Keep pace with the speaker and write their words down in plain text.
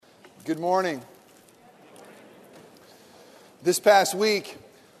Good morning. This past week,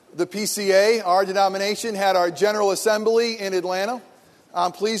 the PCA, our denomination, had our General Assembly in Atlanta.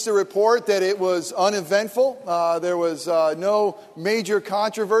 I'm pleased to report that it was uneventful. There was no major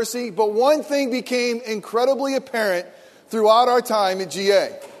controversy, but one thing became incredibly apparent throughout our time at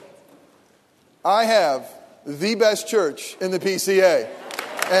GA. I have the best church in the PCA.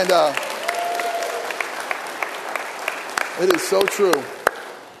 And it is so true.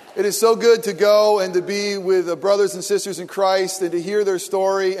 It is so good to go and to be with brothers and sisters in Christ and to hear their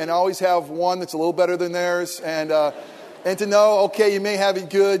story and always have one that's a little better than theirs and to know, okay, you may have it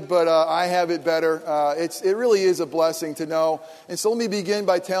good, but I have it better. It really is a blessing to know. And so let me begin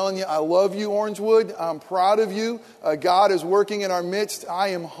by telling you, I love you, Orangewood. I'm proud of you. God is working in our midst. I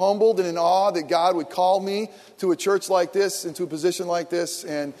am humbled and in awe that God would call me to a church like this and to a position like this.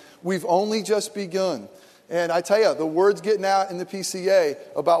 And we've only just begun. And I tell you, the word's getting out in the PCA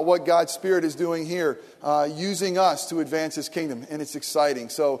about what God's Spirit is doing here, using us to advance His kingdom. And it's exciting.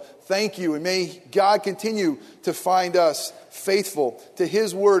 So thank you. And may God continue to find us faithful to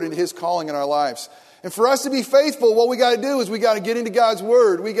His word and His calling in our lives. And for us to be faithful, what we got to do is we got to get into God's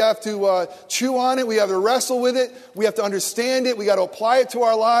word. We have to chew on it. We have to wrestle with it. We have to understand it. We got to apply it to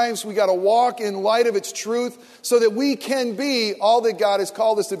our lives. We got to walk in light of its truth so that we can be all that God has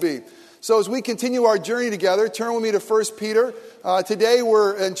called us to be. So as we continue our journey together, turn with me to 1 Peter. Today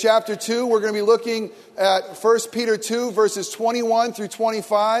we're in chapter 2. We're going to be looking at 1 Peter 2, verses 21 through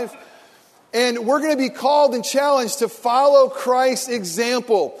 25. And we're going to be called and challenged to follow Christ's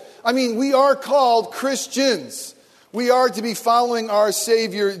example. I mean, we are called Christians. We are to be following our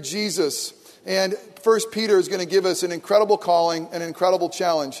Savior, Jesus. And 1 Peter is going to give us an incredible calling, an incredible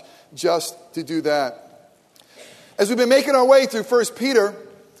challenge just to do that. As we've been making our way through 1 Peter,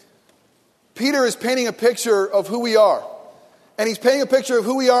 Peter is painting a picture of who we are. And he's painting a picture of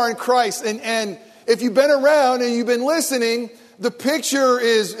who we are in Christ. And if you've been around and you've been listening, the picture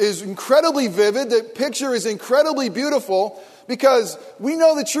is incredibly vivid. The picture is incredibly beautiful because we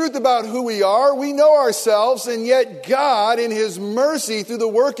know the truth about who we are. We know ourselves. And yet God, in His mercy through the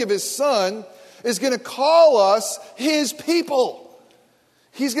work of His Son, is going to call us His people.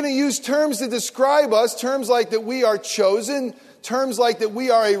 He's going to use terms to describe us, terms like that we are chosen, terms like that we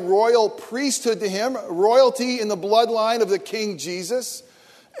are a royal priesthood to Him, royalty in the bloodline of the King Jesus,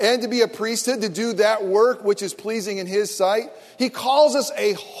 and to be a priesthood, to do that work which is pleasing in His sight. He calls us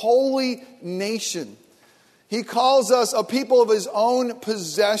a holy nation. He calls us a people of His own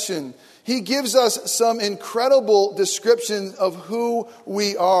possession. He gives us some incredible description of who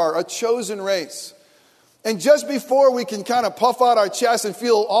we are, a chosen race. And just before we can kind of puff out our chest and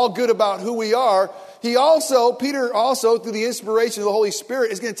feel all good about who we are, Peter also, through the inspiration of the Holy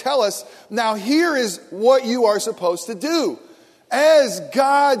Spirit, is going to tell us, now here is what you are supposed to do. As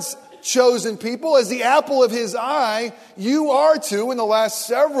God's chosen people, as the apple of His eye, you are to, in the last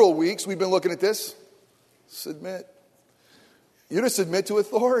several weeks, we've been looking at this, submit. You're to submit to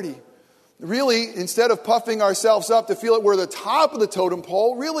authority. Really, instead of puffing ourselves up to feel like we're the top of the totem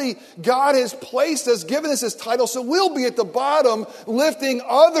pole, really, God has placed us, given us His title, so we'll be at the bottom, lifting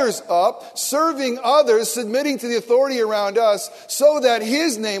others up, serving others, submitting to the authority around us, so that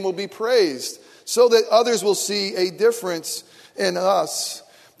His name will be praised, so that others will see a difference in us.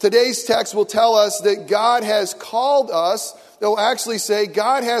 Today's text will tell us that God has called us, they'll actually say,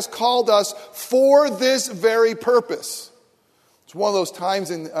 God has called us for this very purpose. It's one of those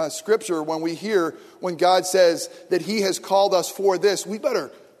times in Scripture when God says that He has called us for this, we better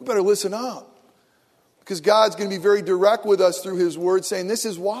listen up. Because God's going to be very direct with us through His Word, saying, this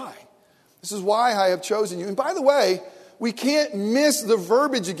is why. This is why I have chosen you. And by the way, we can't miss the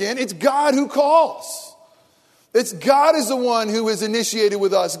verbiage again. It's God who calls. It's God is the one who is initiated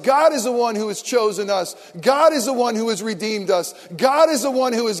with us. God is the one who has chosen us. God is the one who has redeemed us. God is the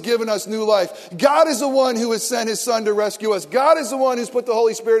one who has given us new life. God is the one who has sent His Son to rescue us. God is the one who's put the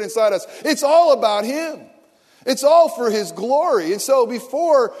Holy Spirit inside us. It's all about Him. It's all for His glory. And so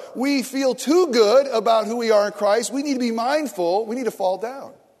before we feel too good about who we are in Christ, we need to be mindful. We need to fall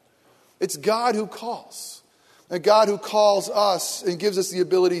down. It's God who calls. A God who calls us and gives us the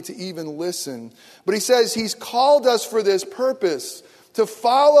ability to even listen. But He says He's called us for this purpose, to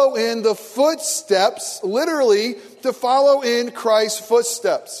follow in the footsteps, literally, to follow in Christ's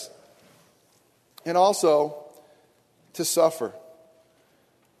footsteps. And also, to suffer.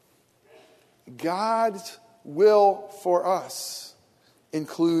 God's will for us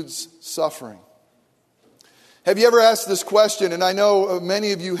includes suffering. Have you ever asked this question? And I know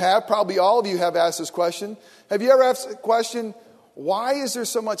many of you have, probably all of you have asked this question. Have you ever asked the question, why is there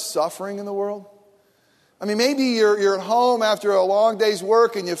so much suffering in the world? I mean, maybe you're at home after a long day's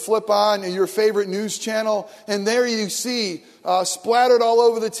work and you flip on your favorite news channel, and there you see splattered all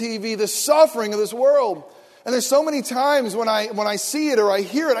over the TV the suffering of this world. And there's so many times when I see it or I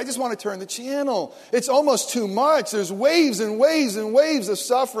hear it, I just want to turn the channel. It's almost too much. There's waves and waves and waves of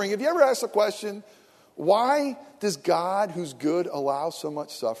suffering. Have you ever asked the question, why does God, who's good, allow so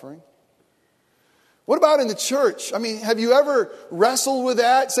much suffering? What about in the church? I mean, have you ever wrestled with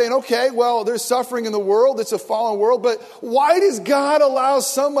that, saying, okay, well, there's suffering in the world, it's a fallen world, but why does God allow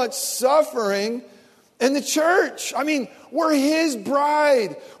so much suffering in the church? I mean, we're His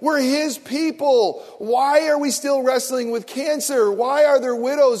bride, we're His people. Why are we still wrestling with cancer? Why are there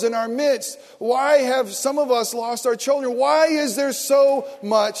widows in our midst? Why have some of us lost our children? Why is there so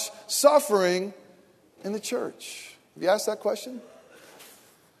much suffering in the church? Have you asked that question?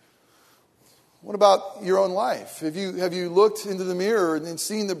 What about your own life? Have you looked into the mirror and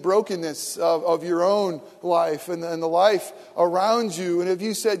seen the brokenness of your own life and the life around you? And have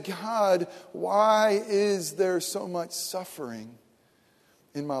you said, God, why is there so much suffering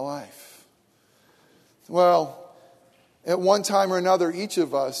in my life? Well, at one time or another, each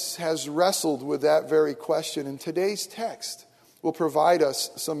of us has wrestled with that very question. And today's text will provide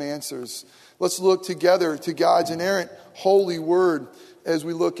us some answers. Let's look together to God's inerrant, holy word as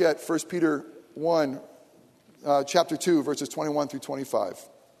we look at 1 Peter 1, chapter 2, verses 21 through 25.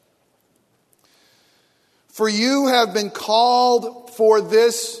 For you have been called for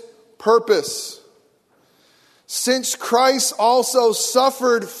this purpose, since Christ also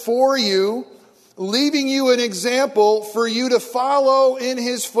suffered for you, leaving you an example for you to follow in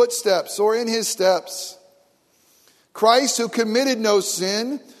His footsteps or in His steps. Christ, who committed no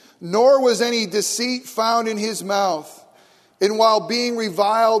sin, nor was any deceit found in His mouth. And while being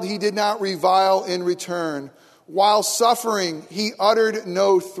reviled, He did not revile in return. While suffering, He uttered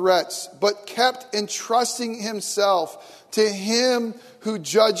no threats, but kept entrusting Himself to Him who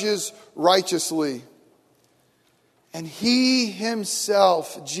judges righteously. And He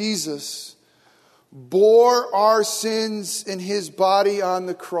Himself, Jesus, bore our sins in His body on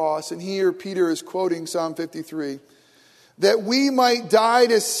the cross. And here Peter is quoting Psalm 53. That we might die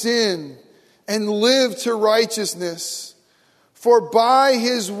to sin and live to righteousness. For by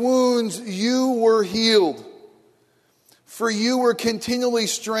His wounds you were healed. For you were continually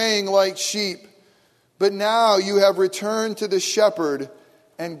straying like sheep, but now you have returned to the shepherd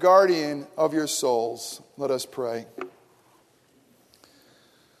and guardian of your souls. Let us pray.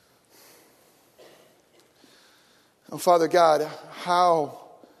 Oh, Father God, how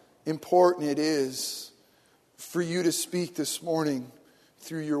important it is for you to speak this morning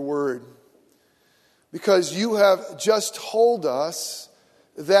through your word. Because you have just told us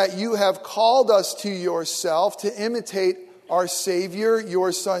that you have called us to yourself to imitate our Savior,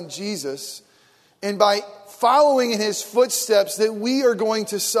 your Son Jesus. And by following in His footsteps that we are going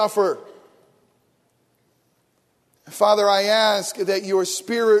to suffer. Father, I ask that your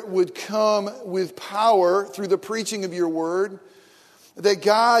Spirit would come with power through the preaching of your word. That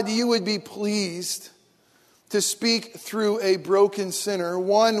God, you would be pleased to speak through a broken sinner,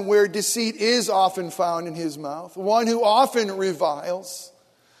 one where deceit is often found in his mouth, one who often reviles,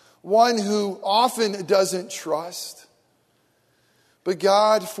 one who often doesn't trust. But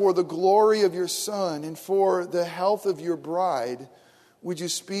God, for the glory of your Son and for the health of your bride, would you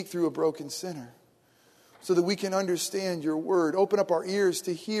speak through a broken sinner so that we can understand your word? Open up our ears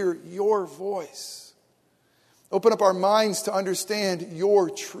to hear your voice. Open up our minds to understand your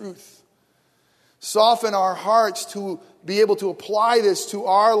truth. Soften our hearts to be able to apply this to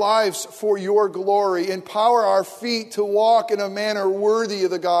our lives for your glory. Empower our feet to walk in a manner worthy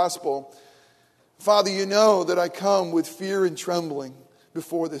of the gospel. Father, you know that I come with fear and trembling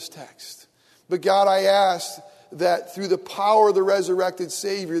before this text. But God, I ask that through the power of the resurrected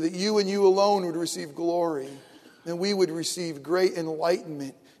Savior, that you and you alone would receive glory. And we would receive great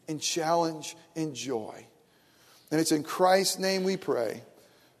enlightenment and challenge and joy. And it's in Christ's name we pray.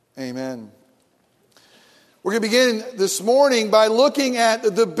 Amen. We're going to begin this morning by looking at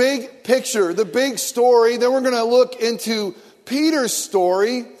the big picture, the big story. Then we're going to look into Peter's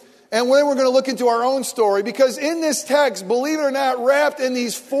story. And then we're going to look into our own story. Because in this text, believe it or not, wrapped in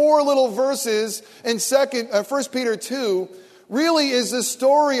these 4 little verses in 1 Peter 2, really is the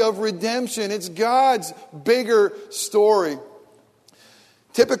story of redemption. It's God's bigger story.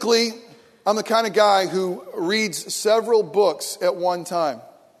 Typically, I'm the kind of guy who reads several books at one time.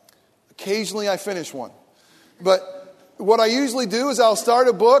 Occasionally I finish one. But what I usually do is I'll start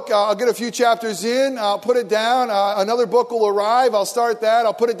a book. I'll get a few chapters in. I'll put it down. Another book will arrive. I'll start that.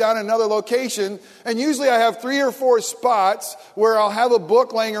 I'll put it down in another location. And usually I have 3 or 4 spots where I'll have a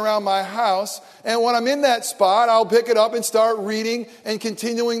book laying around my house. And when I'm in that spot, I'll pick it up and start reading and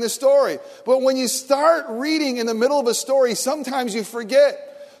continuing the story. But when you start reading in the middle of a story, sometimes you forget.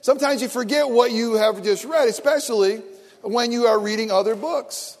 Sometimes you forget what you have just read, especially when you are reading other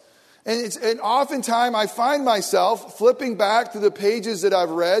books. And oftentimes I find myself flipping back to the pages that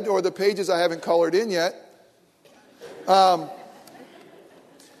I've read or the pages I haven't colored in yet. So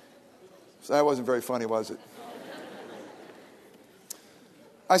that wasn't very funny, was it?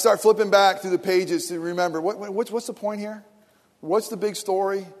 I start flipping back through the pages to remember, what's the point here? What's the big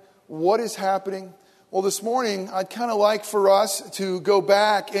story? What is happening? Well, this morning, I'd kind of like for us to go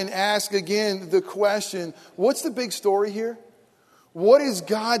back and ask again the question, what's the big story here? What is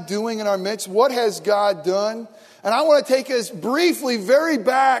God doing in our midst? What has God done? And I want to take us briefly, very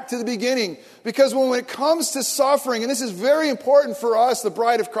back to the beginning. Because when it comes to suffering, and this is very important for us, the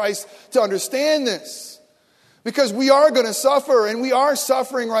bride of Christ, to understand this. Because we are going to suffer, and we are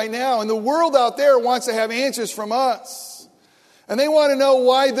suffering right now. And the world out there wants to have answers from us. And they want to know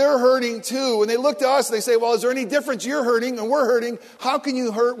why they're hurting too. And they look to us and they say, well, is there any difference? You're hurting and we're hurting. How can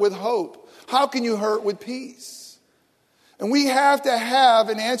you hurt with hope? How can you hurt with peace? And we have to have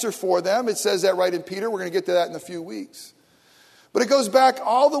an answer for them. It says that right in Peter. We're going to get to that in a few weeks. But it goes back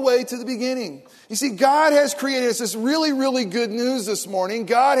all the way to the beginning. You see, God has created us. This really, really good news this morning.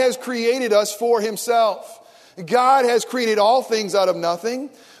 God has created us for himself. God has created all things out of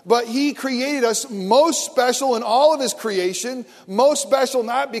nothing. But he created us most special in all of his creation. Most special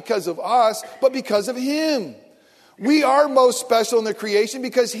not because of us, but because of him. We are most special in the creation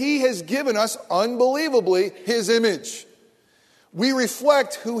because he has given us unbelievably his image. We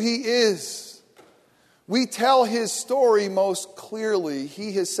reflect who he is. We tell his story most clearly.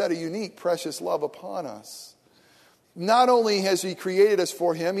 He has set a unique, precious love upon us. Not only has he created us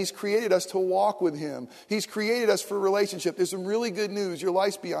for him, he's created us to walk with him. He's created us for relationship. There's some really good news. Your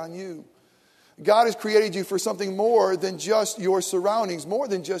life's beyond you. God has created you for something more than just your surroundings, more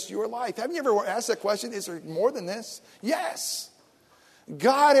than just your life. Haven't you ever asked that question? Is there more than this? Yes.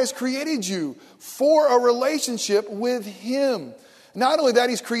 God has created you for a relationship with him. Not only that,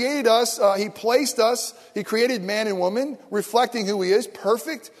 he's created us, he placed us, he created man and woman, reflecting who he is,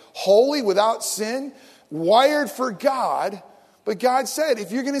 perfect, holy, without sin, wired for God. But God said,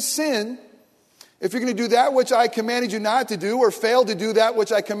 if you're going to sin, if you're going to do that which I commanded you not to do, or fail to do that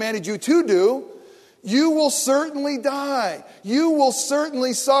which I commanded you to do, you will certainly die. You will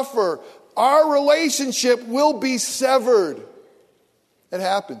certainly suffer. Our relationship will be severed. It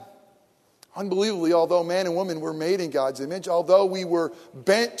happened. Unbelievably, although man and woman were made in God's image, although we were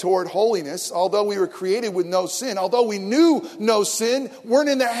bent toward holiness, although we were created with no sin, although we knew no sin, weren't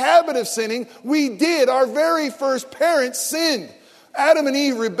in the habit of sinning, we did. Our very first parents sinned. Adam and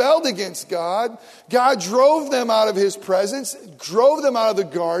Eve rebelled against God. God drove them out of his presence, drove them out of the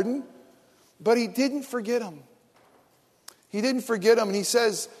garden, but he didn't forget them. He didn't forget them, and he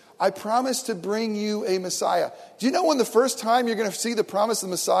says, I promise to bring you a Messiah. Do you know when the first time you're going to see the promise of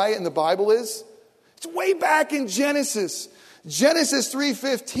the Messiah in the Bible is? It's way back in Genesis. Genesis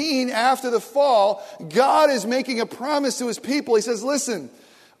 3:15, after the fall, God is making a promise to his people. He says, listen,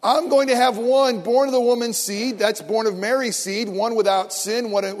 I'm going to have one born of the woman's seed, that's born of Mary's seed, one without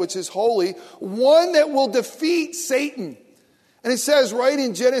sin, one which is holy, one that will defeat Satan. And it says right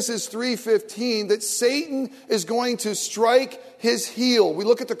in Genesis 3:15 that Satan is going to strike his heel. We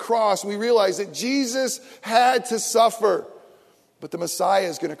look at the cross, we realize that Jesus had to suffer, but the Messiah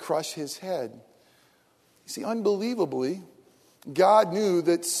is going to crush his head. You see, unbelievably, God knew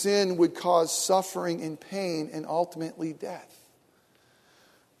that sin would cause suffering and pain and ultimately death.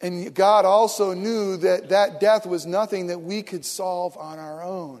 And God also knew that that death was nothing that we could solve on our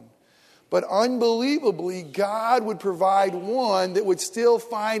own. But unbelievably, God would provide one that would still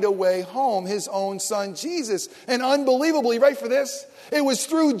find a way home, his own son, Jesus. And unbelievably, right for this, it was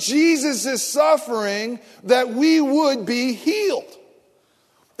through Jesus' suffering that we would be healed.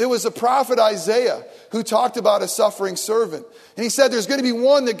 It was the prophet Isaiah who talked about a suffering servant. And he said there's going to be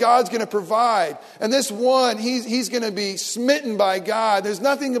one that God's going to provide. And this one, he's going to be smitten by God. There's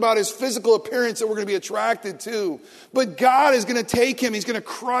nothing about his physical appearance that we're going to be attracted to. But God is going to take him. He's going to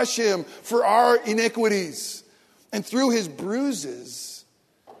crush him for our iniquities. And through his bruises,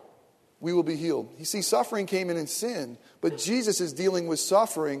 we will be healed. You see, suffering came in sin, but Jesus is dealing with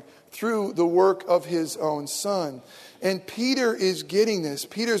suffering through the work of his own Son. And Peter is getting this.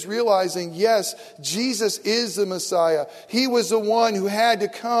 Peter's realizing, yes, Jesus is the Messiah. He was the one who had to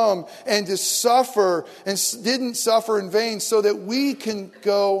come and to suffer and didn't suffer in vain so that we can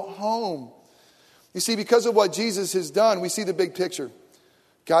go home. You see, because of what Jesus has done, we see the big picture.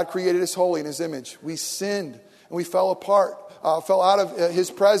 God created us holy in his image. We sinned and we fell apart, fell out of his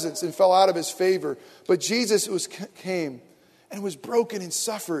presence and fell out of his favor. But Jesus came and was broken and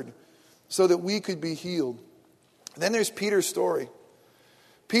suffered so that we could be healed. Then there's Peter's story.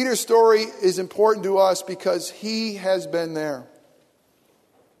 Peter's story is important to us because he has been there.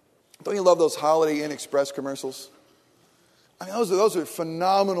 Don't you love those Holiday Inn Express commercials? I mean, those are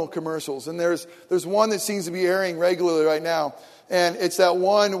phenomenal commercials. And there's one that seems to be airing regularly right now. And it's that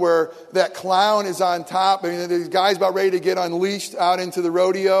one where that clown is on top. I mean, the guy's about ready to get unleashed out into the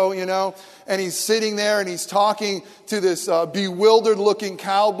rodeo, you know. And he's sitting there and he's talking to this bewildered-looking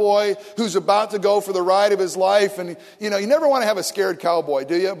cowboy who's about to go for the ride of his life. And, you know, you never want to have a scared cowboy,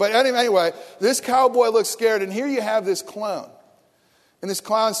 do you? But anyway, this cowboy looks scared. And here you have this clown. And this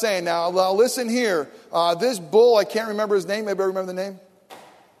clown's saying, now listen here. This bull, I can't remember his name. Maybe I remember the name.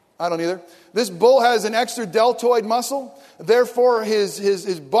 I don't either. This bull has an extra deltoid muscle. Therefore,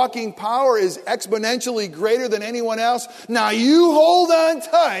 his bucking power is exponentially greater than anyone else. Now you hold on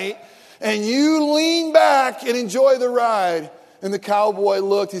tight and you lean back and enjoy the ride. And the cowboy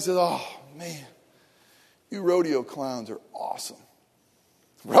looked. He said, oh, man, you rodeo clowns are awesome.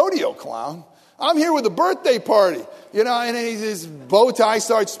 Rodeo clown? I'm here with a birthday party, you know, and his bow tie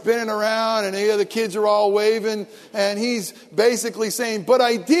starts spinning around and the other kids are all waving. And he's basically saying, but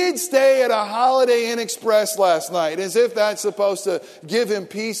I did stay at a Holiday Inn Express last night, as if that's supposed to give him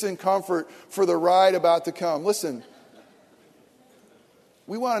peace and comfort for the ride about to come. Listen,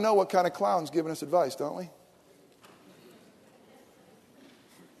 we want to know what kind of clown's giving us advice, don't we? Are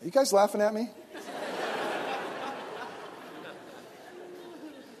you guys laughing at me?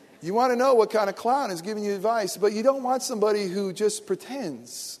 You want to know what kind of clown is giving you advice, but you don't want somebody who just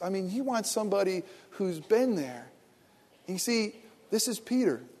pretends. I mean, you want somebody who's been there. And you see, this is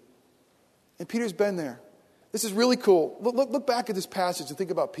Peter. And Peter's been there. This is really cool. Look back at this passage and think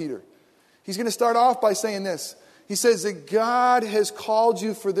about Peter. He's going to start off by saying this. He says that God has called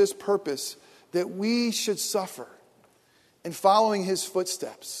you for this purpose, that we should suffer in following his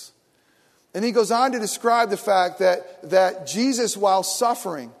footsteps. And he goes on to describe the fact that Jesus, while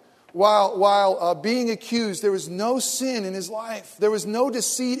suffering, while being accused, there was no sin in his life. There was no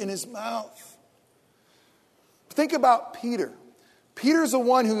deceit in his mouth. Think about Peter. Peter's the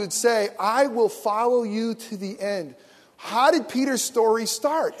one who would say, I will follow you to the end. How did Peter's story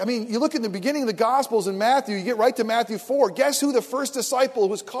start? I mean, you look at the beginning of the Gospels in Matthew, you get right to Matthew 4. Guess who the first disciple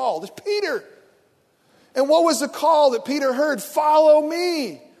was called? It's Peter. And what was the call that Peter heard? Follow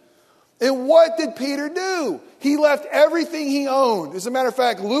me. And what did Peter do? He left everything he owned. As a matter of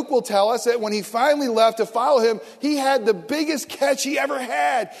fact, Luke will tell us that when he finally left to follow him, he had the biggest catch he ever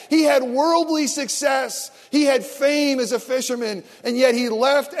had. He had worldly success. He had fame as a fisherman. And yet he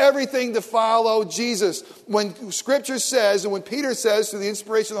left everything to follow Jesus. When Scripture says, and when Peter says through the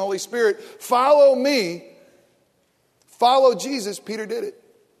inspiration of the Holy Spirit, follow me, follow Jesus, Peter did it.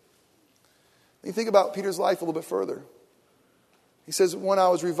 You think about Peter's life a little bit further. He says, when I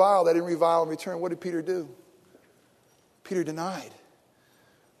was reviled, I didn't revile in return. What did Peter do? Peter denied.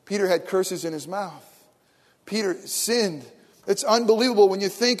 Peter had curses in his mouth. Peter sinned. It's unbelievable when you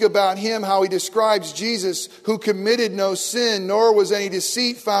think about him, how he describes Jesus, who committed no sin, nor was any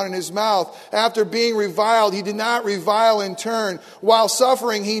deceit found in his mouth. After being reviled, he did not revile in turn. While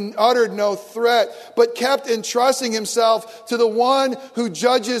suffering, he uttered no threat, but kept entrusting himself to the one who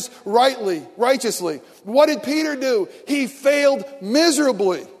judges righteously. What did Peter do? He failed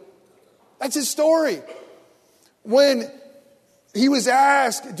miserably. That's his story. When he was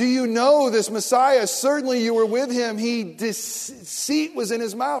asked, do you know this Messiah? Certainly you were with him. Deceit was in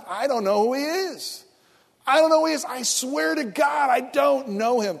his mouth. I don't know who he is. I don't know who he is. I swear to God, I don't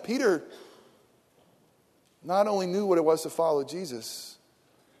know him. Peter not only knew what it was to follow Jesus,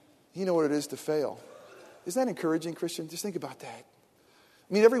 he knew what it is to fail. Isn't that encouraging, Christian? Just think about that.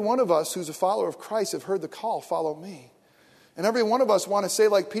 I mean, every one of us who's a follower of Christ have heard the call, follow me. And every one of us want to say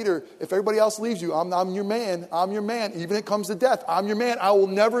like Peter, if everybody else leaves you, I'm your man. I'm your man. Even if it comes to death, I'm your man. I will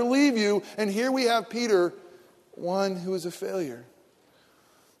never leave you. And here we have Peter, one who is a failure.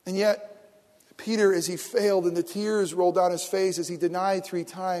 And yet, Peter, as he failed and the tears rolled down his face as he denied 3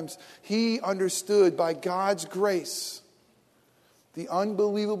 times, he understood by God's grace the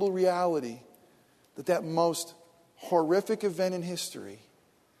unbelievable reality that most horrific event in history,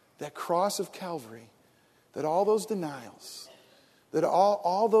 that cross of Calvary, that all those denials, that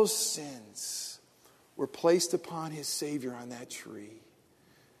all those sins were placed upon his Savior on that tree.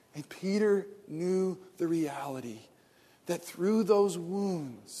 And Peter knew the reality that through those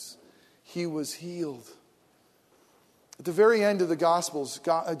wounds, he was healed. At the very end of the Gospels,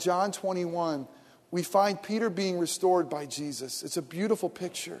 John 21, we find Peter being restored by Jesus. It's a beautiful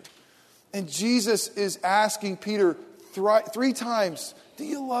picture. And Jesus is asking Peter three times, do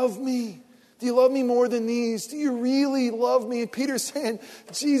you love me? Do you love me more than these? Do you really love me? And Peter's saying,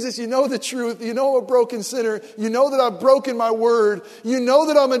 Jesus, you know the truth. You know I'm a broken sinner. You know that I've broken my word. You know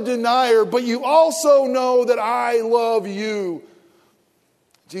that I'm a denier, but you also know that I love you.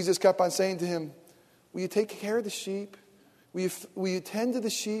 Jesus kept on saying to him, will you take care of the sheep? Will you tend to the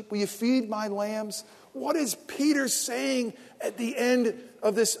sheep? Will you feed my lambs? What is Peter saying at the end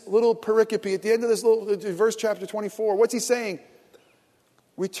of this little pericope, at the end of this little verse, chapter 24? What's he saying?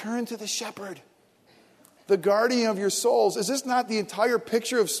 Return to the shepherd, the guardian of your souls. Is this not the entire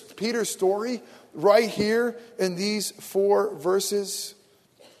picture of Peter's story right here in these 4 verses?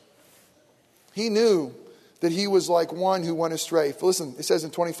 He knew that he was like one who went astray. Listen, it says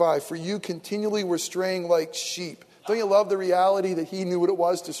in 25, for you continually were straying like sheep. Don't you love the reality that he knew what it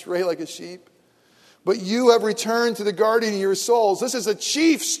was to stray like a sheep? But you have returned to the guardian of your souls. This is a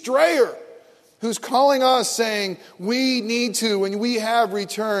chief strayer who's calling us saying we need to and we have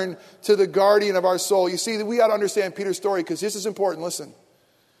returned to the guardian of our soul. You see, we got to understand Peter's story because this is important. Listen,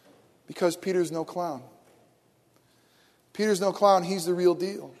 because Peter's no clown. Peter's no clown. He's the real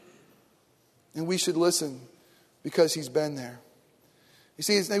deal. And we should listen because he's been there. You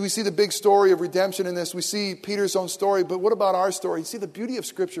see, we see the big story of redemption in this. We see Peter's own story, but what about our story? You see, the beauty of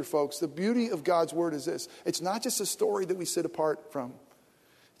Scripture, folks, the beauty of God's Word is this. It's not just a story that we sit apart from.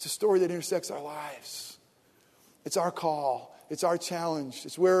 It's a story that intersects our lives. It's our call. It's our challenge.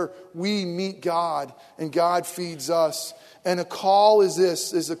 It's where we meet God and God feeds us. And a call is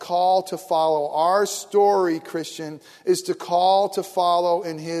this, is a call to follow. Our story, Christian, is to call to follow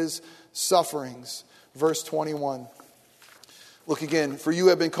in his sufferings. Verse 21. Look again. For you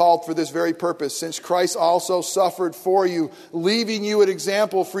have been called for this very purpose, since Christ also suffered for you, leaving you an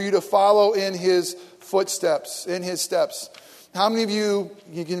example for you to follow in his footsteps, in his steps. How many of you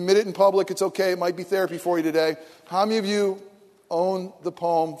can admit it in public, it's okay, it might be therapy for you today. How many of you own the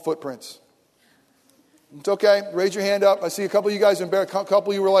poem Footprints? It's okay, raise your hand up. I see a couple of you guys embarrassed, a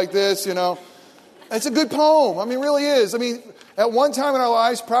couple of you were like this, you know. It's a good poem, I mean, it really is. I mean, at one time in our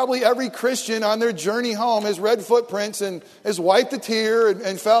lives, probably every Christian on their journey home has read Footprints and has wiped a tear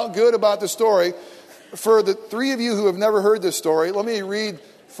and felt good about the story. For the 3 of you who have never heard this story, let me read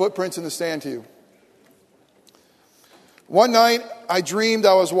Footprints in the Sand to you. One night, I dreamed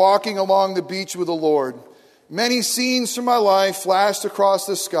I was walking along the beach with the Lord. Many scenes from my life flashed across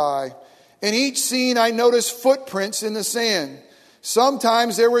the sky. In each scene, I noticed footprints in the sand.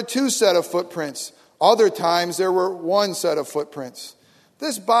 Sometimes there were 2 sets of footprints. Other times there were 1 set of footprints.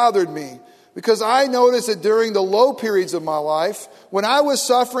 This bothered me because I noticed that during the low periods of my life, when I was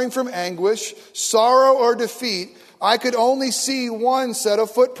suffering from anguish, sorrow, or defeat, I could only see 1 set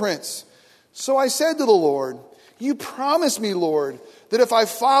of footprints. So I said to the Lord, you promised me, Lord, that if I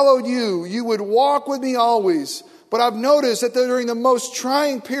followed you, you would walk with me always. But I've noticed that during the most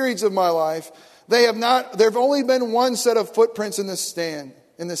trying periods of my life, there have only been 1 set of footprints in the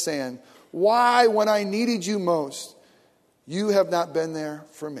sand. Why, when I needed you most, you have not been there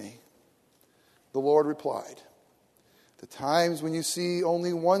for me? The Lord replied, the times when you see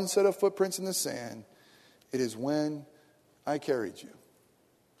only 1 set of footprints in the sand, it is when I carried you.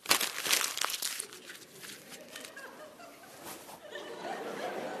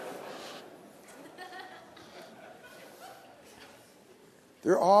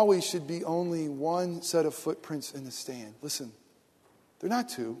 There always should be only 1 set of footprints in the sand. Listen, they're not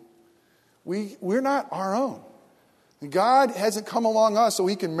 2. We're not our own. And God hasn't come along us so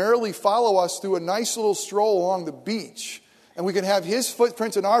he can merely follow us through a nice little stroll along the beach. And we can have his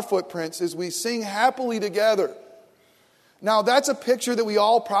footprints and our footprints as we sing happily together. Now, that's a picture that we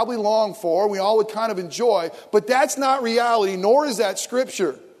all probably long for. We all would kind of enjoy. But that's not reality, nor is that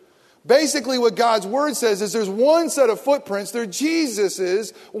Scripture. Basically, what God's Word says is there's 1 set of footprints. They're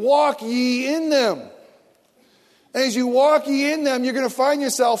Jesus's. Walk ye in them. And as you walk ye in them, you're going to find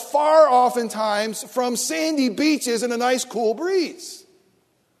yourself far oftentimes from sandy beaches and a nice cool breeze.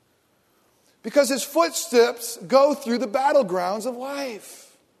 Because his footsteps go through the battlegrounds of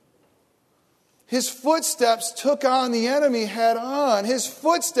life. His footsteps took on the enemy head on. His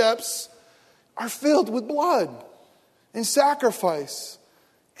footsteps are filled with blood and sacrifice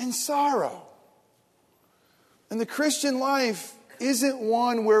and sorrow. And the Christian life isn't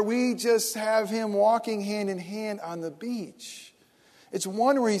one where we just have him walking hand in hand on the beach. It's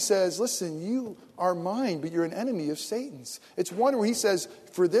one where he says, listen, you are mine, but you're an enemy of Satan's. It's one where he says,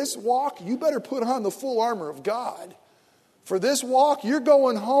 for this walk, you better put on the full armor of God. For this walk, you're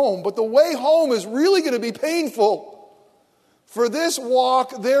going home, but the way home is really going to be painful. For this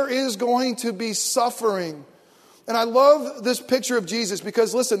walk, there is going to be suffering. And I love this picture of Jesus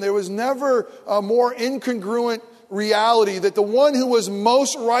because, listen, there was never a more incongruent reality that the one who was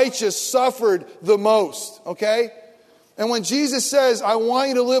most righteous suffered the most, okay? And when Jesus says, I want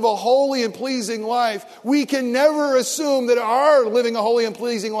you to live a holy and pleasing life, we can never assume that our living a holy and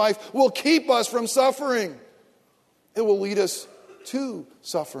pleasing life will keep us from suffering. It will lead us to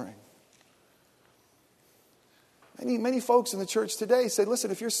suffering. Many folks in the church today say,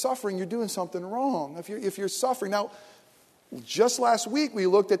 listen, if you're suffering, you're doing something wrong. If you're suffering. Now, just last week we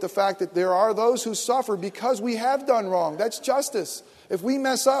looked at the fact that there are those who suffer because we have done wrong. That's justice. If we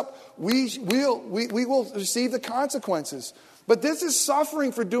mess up, we will receive the consequences. But this is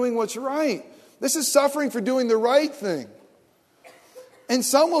suffering for doing what's right. This is suffering for doing the right thing. And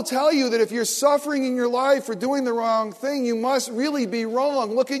some will tell you that if you're suffering in your life for doing the wrong thing, you must really be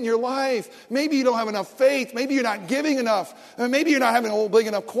wrong. Look at your life. Maybe you don't have enough faith. Maybe you're not giving enough. Maybe you're not having a big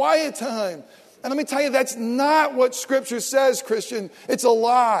enough quiet time. And let me tell you, that's not what Scripture says, Christian. It's a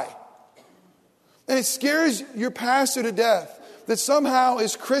lie. And it scares your pastor to death that somehow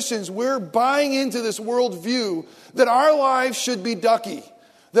as Christians we're buying into this worldview that our lives should be ducky,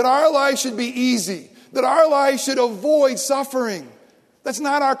 that our lives should be easy, that our lives should avoid suffering. That's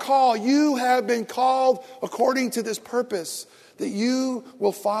not our call. You have been called according to this purpose, that you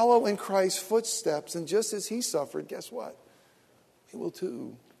will follow in Christ's footsteps. And just as he suffered, guess what? We will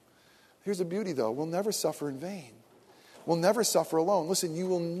too. Here's the beauty though. We'll never suffer in vain. We'll never suffer alone. Listen, you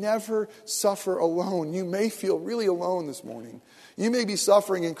will never suffer alone. You may feel really alone this morning. You may be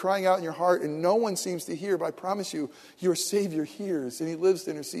suffering and crying out in your heart and no one seems to hear, but I promise you, your Savior hears and he lives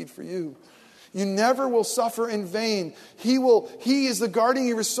to intercede for you. You never will suffer in vain. He is the guardian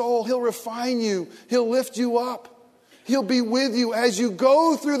of your soul. He'll refine you. He'll lift you up. He'll be with you. As you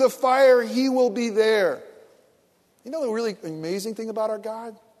go through the fire, he will be there. You know the really amazing thing about our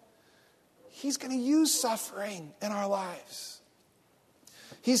God? He's going to use suffering in our lives.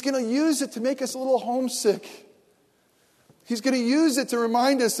 He's going to use it to make us a little homesick. He's going to use it to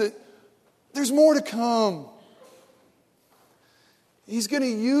remind us that there's more to come. He's going to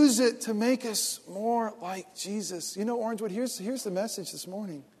use it to make us more like Jesus. You know, Orangewood, here's the message this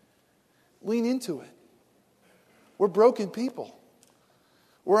morning. Lean into it. We're broken people.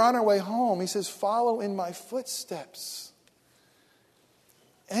 We're on our way home. He says, follow in my footsteps.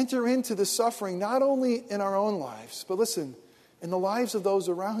 Enter into the suffering, not only in our own lives, but listen, in the lives of those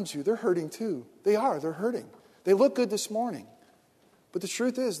around you. They're hurting too. They're hurting. They look good this morning. But the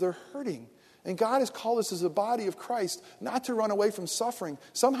truth is, they're hurting. And God has called us as a body of Christ not to run away from suffering.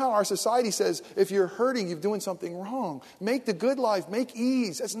 Somehow our society says, if you're hurting, you're doing something wrong. Make the good life, make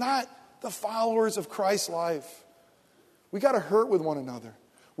ease. That's not the followers of Christ's life. We got to hurt with one another.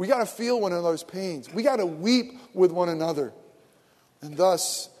 We got to feel one another's pains. We got to weep with one another. And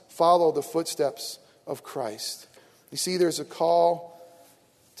thus follow the footsteps of Christ. You see, there's a call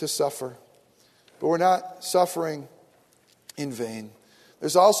to suffer. But we're not suffering in vain.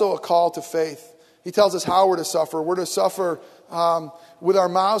 There's also a call to faith. He tells us how we're to suffer. We're to suffer with our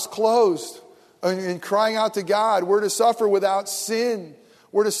mouths closed and crying out to God. We're to suffer without sin.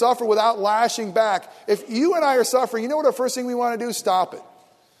 We're to suffer without lashing back. If you and I are suffering, you know what the first thing we want to do? Stop it.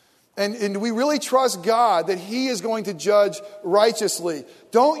 And we really trust God that he is going to judge righteously.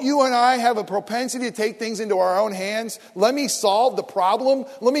 Don't you and I have a propensity to take things into our own hands? Let me solve the problem.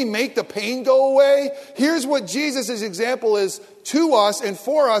 Let me make the pain go away. Here's what Jesus' example is to us and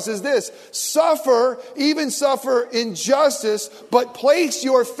for us is this. Suffer, even suffer injustice, but place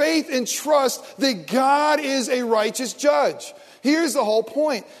your faith and trust that God is a righteous judge. Here's the whole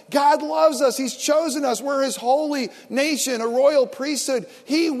point. God loves us. He's chosen us. We're his holy nation, a royal priesthood.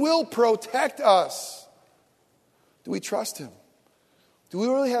 He will protect us. Do we trust him? Do we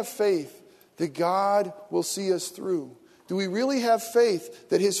really have faith that God will see us through? Do we really have faith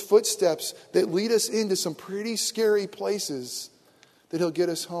that his footsteps that lead us into some pretty scary places, that he'll get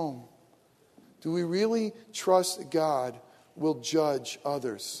us home? Do we really trust God will judge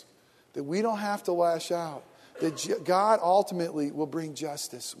others? That we don't have to lash out? That God ultimately will bring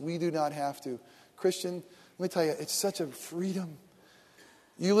justice. We do not have to. Christian, let me tell you, it's such a freedom.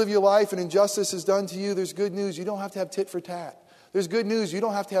 You live your life and injustice is done to you. There's good news. You don't have to have tit for tat. There's good news. You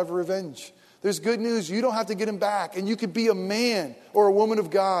don't have to have revenge. There's good news. You don't have to get him back. And you could be a man or a woman of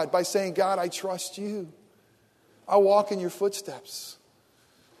God by saying, God, I trust you. I walk in your footsteps.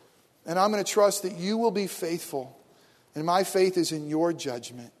 And I'm going to trust that you will be faithful. And my faith is in your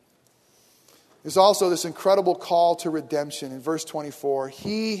judgment. There's also this incredible call to redemption in verse 24.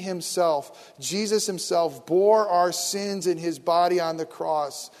 He himself, Jesus himself, bore our sins in his body on the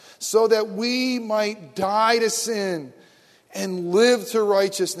cross so that we might die to sin and live to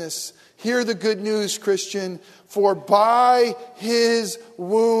righteousness. Hear the good news, Christian. For by his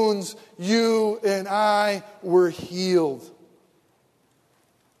wounds you and I were healed.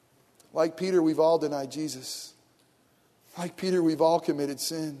 Like Peter, we've all denied Jesus. Like Peter, we've all committed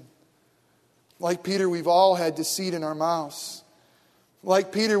sin. Like Peter, we've all had deceit in our mouths.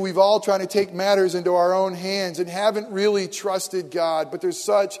 Like Peter, we've all tried to take matters into our own hands and haven't really trusted God. But there's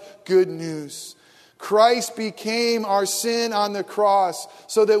such good news. Christ became our sin on the cross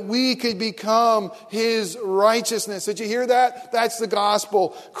so that we could become his righteousness. Did you hear that? That's the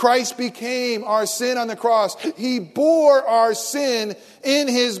gospel. Christ became our sin on the cross. He bore our sin in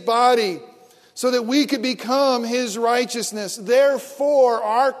his body so that we could become his righteousness. Therefore,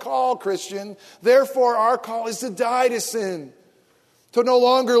 our call, Christian, therefore our call is to die to sin, to no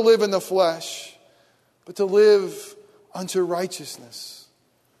longer live in the flesh, but to live unto righteousness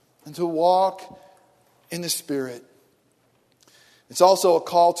and to walk in the Spirit. It's also a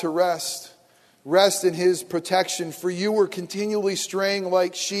call to rest. Rest in his protection. For you were continually straying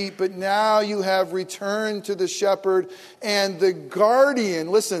like sheep, but now you have returned to the shepherd and the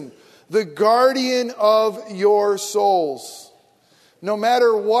guardian. Listen, the guardian of your souls. No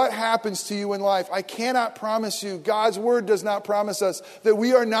matter what happens to you in life, I cannot promise you, God's word does not promise us that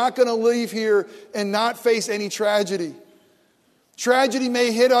we are not going to leave here and not face any tragedy. Tragedy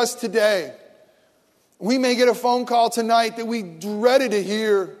may hit us today. We may get a phone call tonight that we dreaded to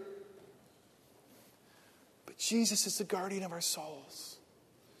hear. But Jesus is the guardian of our souls.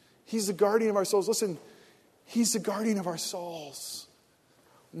 He's the guardian of our souls. Listen, he's the guardian of our souls.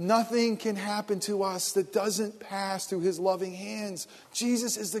 Nothing can happen to us that doesn't pass through his loving hands.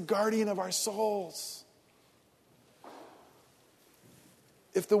 Jesus is the guardian of our souls.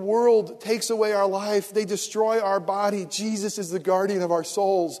 If the world takes away our life, they destroy our body. Jesus is the guardian of our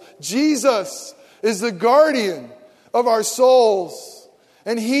souls. Jesus is the guardian of our souls.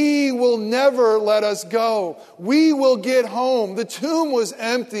 And he will never let us go. We will get home. The tomb was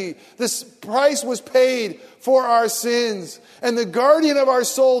empty. The price was paid for our sins. And the guardian of our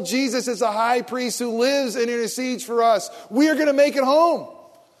soul, Jesus, is a high priest who lives and intercedes for us. We are going to make it home.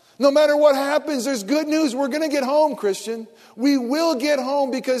 No matter what happens, there's good news. We're going to get home, Christian. We will get home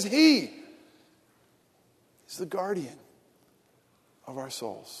because he is the guardian of our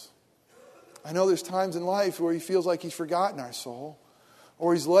souls. I know there's times in life where he feels like he's forgotten our soul,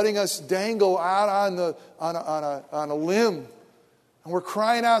 or he's letting us dangle out on a limb, and we're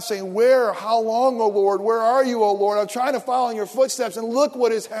crying out saying, "Where? How long, O Lord? Where are you, O Lord? I'm trying to follow in your footsteps, and look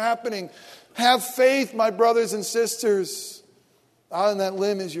what is happening." Have faith, my brothers and sisters. Out on that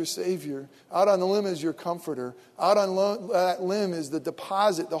limb is your Savior. Out on the limb is your Comforter. Out on that limb is the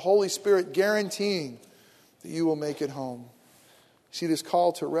deposit, the Holy Spirit guaranteeing that you will make it home. See this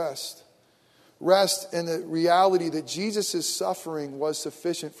call to rest. Rest in the reality that Jesus' suffering was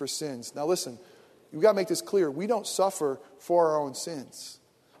sufficient for sins. Now listen, you've got to make this clear. We don't suffer for our own sins.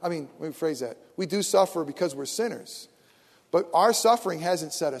 Let me phrase that. We do suffer because we're sinners. But our suffering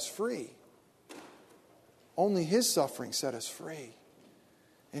hasn't set us free. Only his suffering set us free.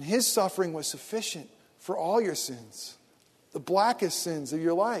 And his suffering was sufficient for all your sins. The blackest sins of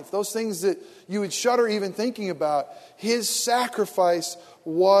your life. Those things that you would shudder even thinking about. His sacrifice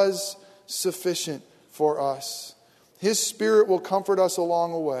was sufficient for us. His Spirit will comfort us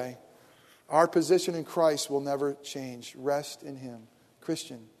along the way. Our position in Christ will never change. Rest in him.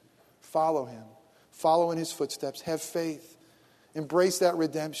 Christian, follow him. Follow in his footsteps. Have faith. Embrace that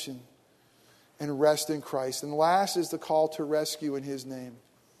redemption. And rest in Christ. And last is the call to rescue in his name.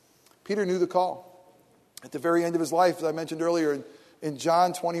 Peter knew the call. At the very end of his life, as I mentioned earlier in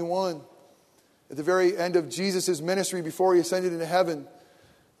John 21, at the very end of Jesus' ministry before he ascended into heaven,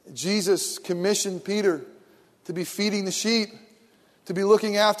 Jesus commissioned Peter to be feeding the sheep, to be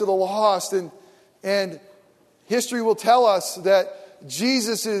looking after the lost. And history will tell us that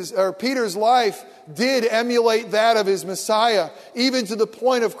Peter's life did emulate that of his Messiah, even to the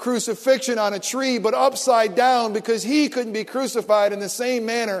point of crucifixion on a tree, but upside down because he couldn't be crucified in the same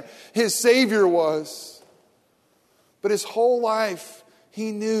manner his Savior was. But his whole life,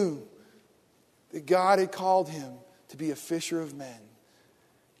 he knew that God had called him to be a fisher of men.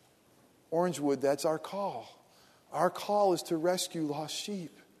 Orangewood, that's our call. Our call is to rescue lost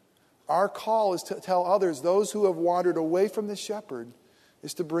sheep. Our call is to tell others, those who have wandered away from the shepherd,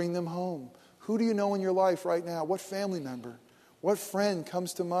 is to bring them home. Who do you know in your life right now? What family member? What friend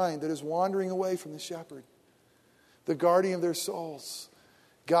comes to mind that is wandering away from the shepherd, the guardian of their souls?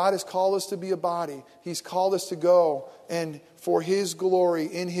 God has called us to be a body. He's called us to go and for His glory,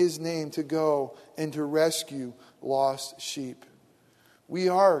 in His name, to go and to rescue lost sheep. We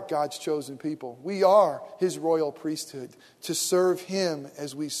are God's chosen people. We are His royal priesthood to serve Him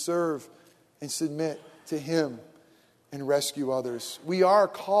as we serve and submit to Him and rescue others. We are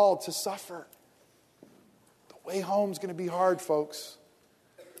called to suffer. The way home is going to be hard, folks.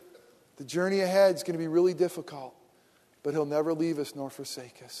 The journey ahead is going to be really difficult. But He'll never leave us nor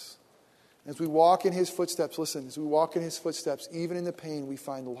forsake us. As we walk in His footsteps, listen, as we walk in His footsteps, even in the pain, we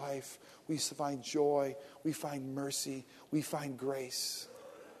find life. We find joy. We find mercy. We find grace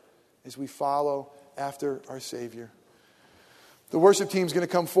as we follow after our Savior. The worship team is going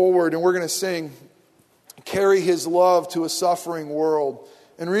to come forward and we're going to sing, Carry His Love to a Suffering World.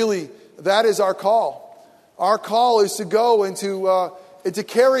 And really, that is our call. Our call is to go and to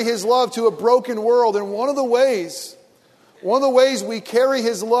carry His love to a broken world. And one of the ways we carry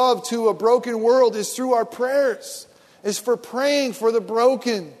His love to a broken world is through our prayers, is for praying for the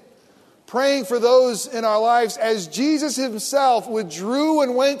broken, praying for those in our lives as Jesus Himself withdrew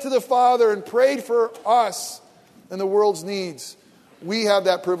and went to the Father and prayed for us and the world's needs. We have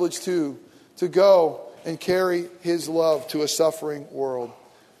that privilege too, to go and carry His love to a suffering world.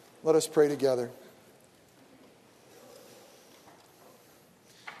 Let us pray together.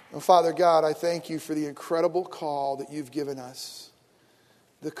 And Father God, I thank You for the incredible call that You've given us.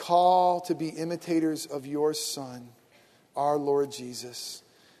 The call to be imitators of Your Son, our Lord Jesus.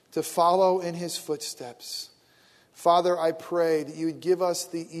 To follow in His footsteps. Father, I pray that You would give us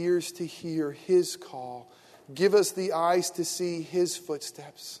the ears to hear His call. Give us the eyes to see His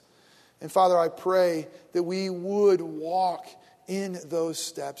footsteps. And Father, I pray that we would walk in those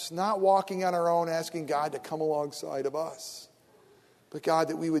steps. Not walking on our own, asking God to come alongside of us. But God,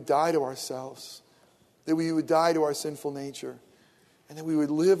 that we would die to ourselves, that we would die to our sinful nature, and that we would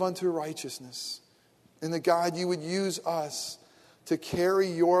live unto righteousness. And that God, You would use us to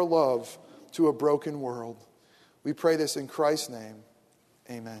carry Your love to a broken world. We pray this in Christ's name.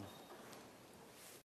 Amen.